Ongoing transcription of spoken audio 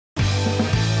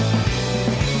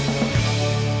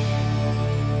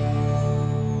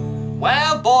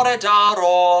Boredar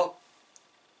or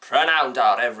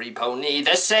Pronoundar, every pony.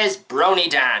 This is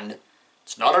BronyDan.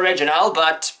 It's not original,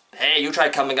 but hey, you try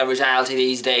coming up with reality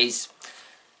these days.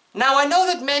 Now, I know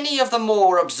that many of the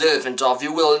more observant of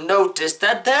you will notice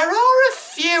that there are a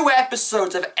few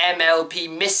episodes of MLP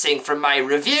missing from my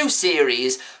review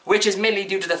series, which is mainly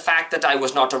due to the fact that I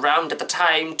was not around at the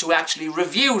time to actually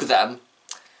review them.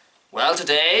 Well,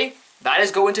 today, that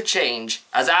is going to change,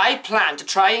 as I plan to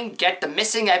try and get the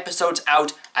missing episodes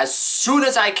out as soon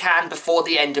as I can before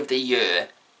the end of the year.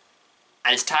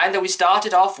 And it's time that we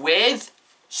started off with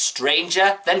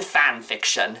Stranger Than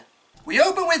Fanfiction. We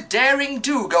open with Daring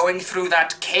Do going through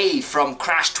that cave from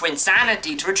Crash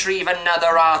Twinsanity to retrieve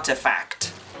another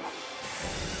artifact.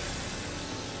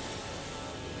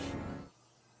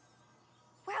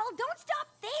 Well, don't stop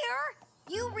there.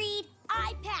 You read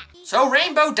iPad. So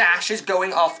Rainbow Dash is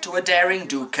going off to a Daring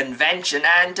Do convention,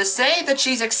 and to say that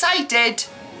she's excited...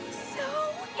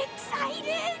 So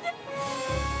excited!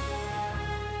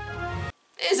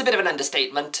 is a bit of an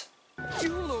understatement.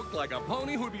 You look like a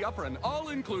pony who'd be up for an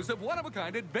all-inclusive,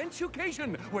 one-of-a-kind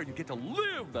adventucation where you get to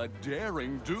live the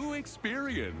Daring Do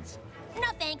experience. No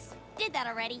thanks. Did that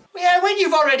already. Yeah, when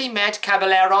you've already met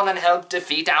Cabaleron and helped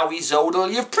defeat Owie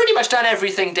Zodal, you've pretty much done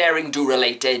everything Daring Do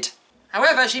related.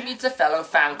 However, she meets a fellow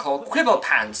fan called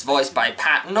Quibblepants, voiced by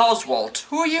Patton Oswalt,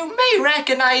 who you may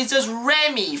recognize as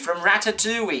Remy from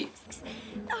Ratatouille.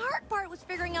 The hard part was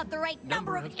figuring out the right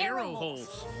number of arrow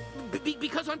holes.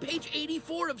 Because on page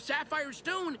 84 of Sapphire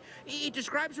Stone, it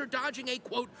describes her dodging a,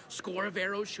 quote, score of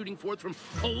arrows shooting forth from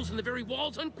holes in the very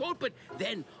walls, unquote. But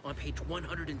then, on page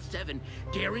 107,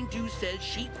 Daring Do says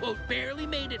she, quote, barely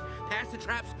made it past the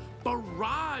trap's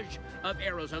barrage of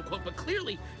arrows, unquote. But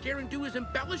clearly, Daring Do is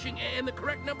embellishing, and the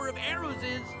correct number of arrows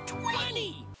is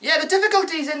 20! Yeah, the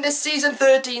difficulties in this Season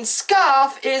 13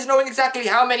 scarf is knowing exactly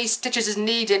how many stitches is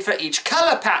needed for each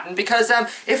colour pattern, because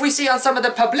if we see on some of the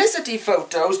publicity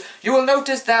photos, you will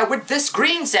notice that with this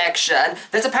green section,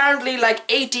 there's apparently like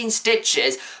 18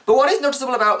 stitches, but what is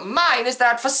noticeable about mine is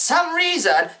that for some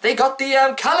reason, they got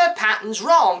the colour patterns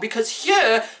wrong, because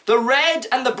here, the red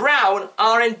and the brown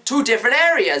are in two different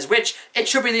areas, which it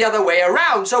should be the other way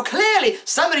around, so clearly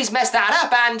somebody's messed that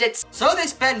up, and it's... So they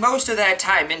spend most of their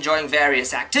time enjoying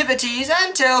various activities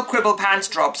until Quibblepants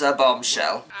drops a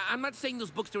bombshell. I'm not saying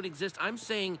those books don't exist. I'm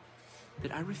saying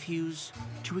that I refuse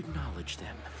to acknowledge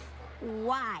them.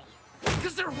 Why?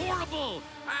 Because they're horrible!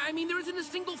 I mean, there isn't a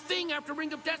single thing after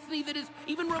Ring of Destiny that is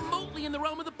even remotely in the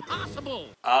realm of the possible.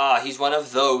 Ah, he's one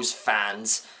of those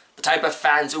fans. The type of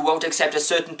fans who won't accept a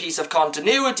certain piece of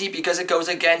continuity because it goes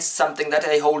against something that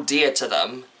they hold dear to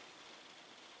them.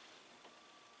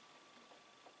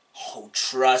 Oh,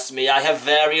 trust me, I have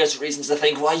various reasons to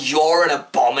think why you're an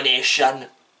abomination.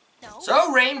 No.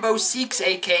 So Rainbow seeks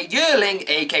A.K. Yearling,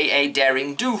 a.k.a.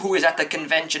 Daring Do, who is at the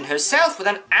convention herself with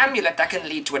an amulet that can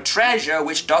lead to a treasure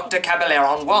which Dr.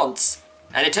 Cabaleron wants.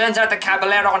 And it turns out that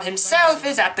Cabaleron himself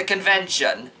is at the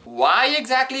convention. Why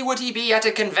exactly would he be at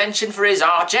a convention for his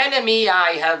arch-enemy?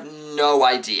 I have no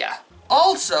idea.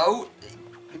 Also,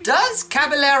 does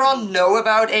Cabaleron know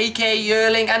about A.K.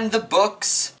 Yearling and the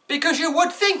books? Because you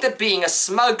would think that being a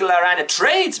smuggler and a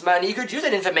tradesman, he could use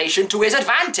that information to his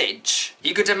advantage.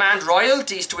 He could demand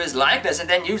royalties to his likeness and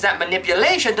then use that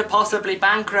manipulation to possibly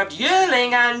bankrupt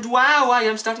Yearling, and wow, I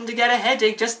am starting to get a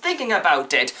headache just thinking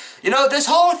about it. You know, this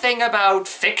whole thing about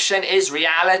fiction is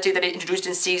reality that it introduced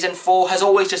in Season 4 has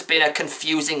always just been a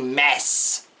confusing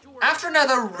mess. After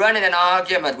another run-in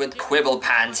argument with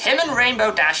Quibblepants, him and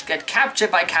Rainbow Dash get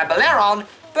captured by Cabaleron,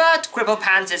 but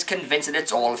Quibblepants is convinced that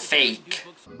it's all fake.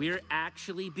 We're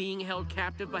actually being held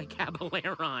captive by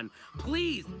Cabaleron.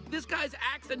 Please, this guy's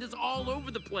accent is all over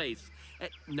the place.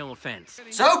 No offense.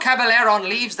 So Cabaleron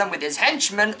leaves them with his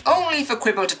henchmen, only for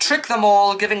Quibble to trick them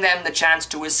all, giving them the chance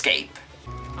to escape.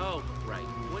 Oh, right.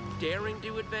 What Daring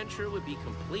Do adventure would be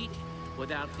complete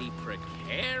without the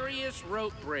precarious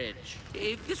rope bridge?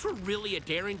 If this were really a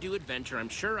Daring Do adventure, I'm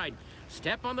sure I'd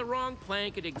step on the wrong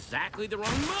plank at exactly the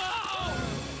wrong...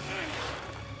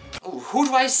 Ooh, who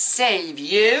do I save,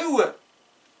 you?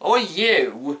 Or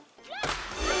you?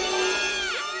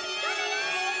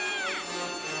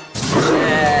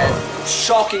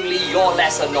 Shockingly, you're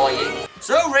less annoying.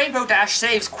 So Rainbow Dash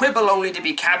saves Quibble only to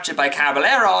be captured by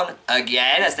Cabaleron,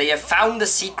 again, as they have found the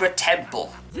secret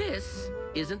temple. This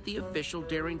isn't the official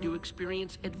Daring Do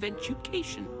experience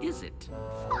adventucation, is it?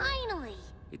 Finally!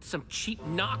 It's some cheap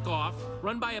knockoff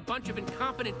run by a bunch of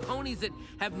incompetent ponies that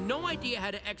have no idea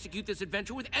how to execute this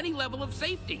adventure with any level of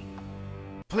safety.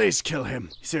 Please kill him.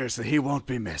 Seriously, he won't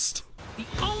be missed. The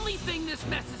only thing this this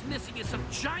mess is missing is some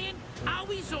giant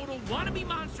Owie-Zodal wannabe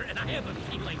monster, and I have a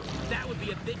feeling that would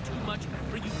be a bit too much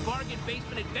for you bargain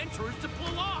basement adventurers to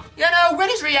pull off. You know, when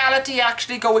is reality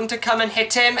actually going to come and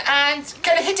hit him? And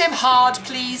can it hit him hard,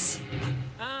 please?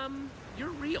 You're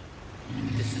real.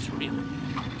 This is real.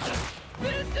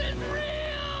 This is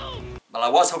real! Well, I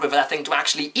was hoping for that thing to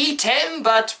actually eat him,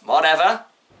 but whatever.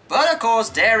 But of course,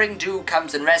 Daring Do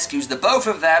comes and rescues the both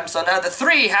of them, so now the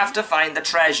three have to find the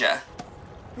treasure.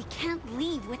 We can't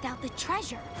leave without the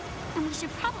treasure. And we should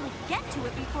probably get to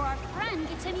it before our friend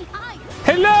gets any higher.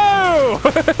 Hello!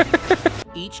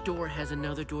 Each door has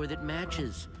another door that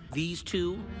matches. These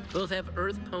two both have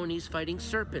earth ponies fighting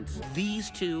serpents. These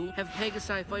two have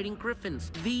Pegasi fighting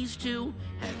griffins. These two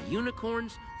have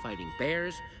unicorns fighting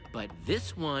bears. But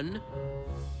this one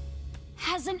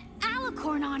Has an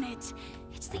alicorn on it.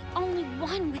 It's the only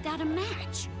one without a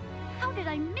match. How did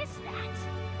I miss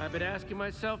that? I've been asking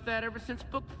myself that ever since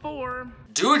book 4.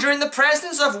 Dude, you're in the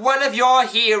presence of one of your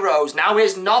heroes. Now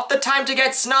is not the time to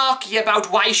get snarky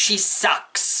about why she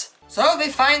sucks. So they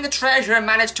find the treasure and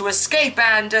manage to escape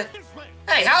and...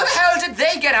 hey, how the hell did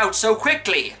they get out so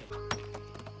quickly?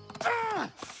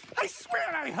 I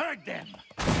swear I heard them.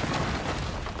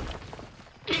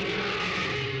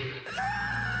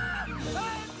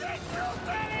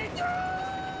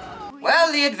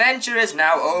 Well, the adventure is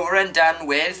now over and done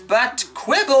with, but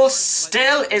Quibble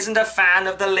still isn't a fan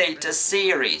of the latest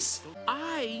series.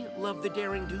 I love the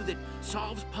Daring Do that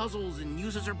solves puzzles and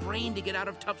uses her brain to get out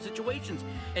of tough situations,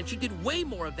 and she did way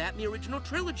more of that in the original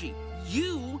trilogy.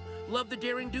 You love the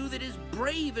Daring Do that is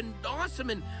brave and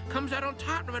awesome and comes out on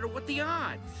top no matter what the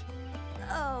odds.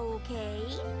 Okay.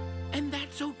 And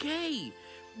that's okay.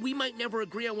 We might never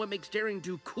agree on what makes Daring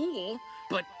Do cool,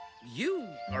 but you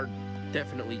are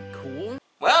definitely cool.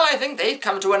 Well, I think they've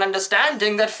come to an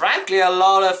understanding that frankly a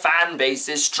lot of fan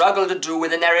bases struggle to do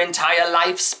within their entire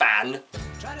lifespan.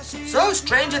 So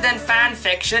Stranger Than Fan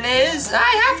Fiction is, I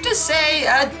have to say,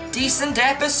 a decent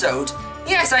episode.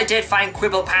 Yes, I did find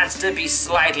Quibble Pants to be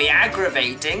slightly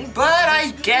aggravating, but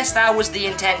I guess that was the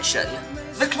intention.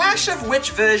 The clash of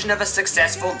which version of a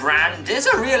successful brand is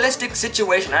a realistic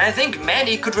situation I think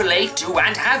many could relate to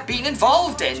and have been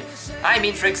involved in. I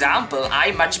mean, for example,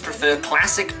 I much prefer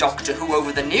classic Doctor Who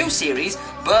over the new series,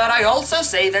 but I also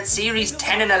say that series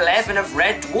 10 and 11 of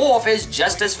Red Dwarf is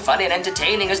just as fun and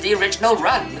entertaining as the original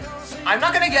run. I'm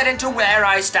not going to get into where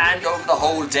I stand over the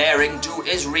whole Daring Do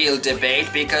is real debate,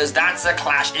 because that's a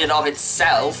clash in of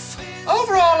itself.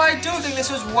 Overall, I do think this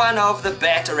was one of the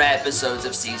better episodes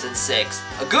of Season 6.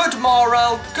 A good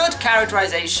moral, good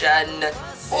characterization,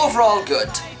 overall good.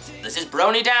 This is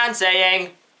BronyDan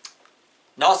saying,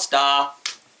 Nostar.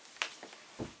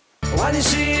 When you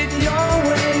see it your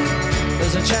way,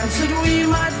 there's a chance that we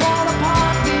might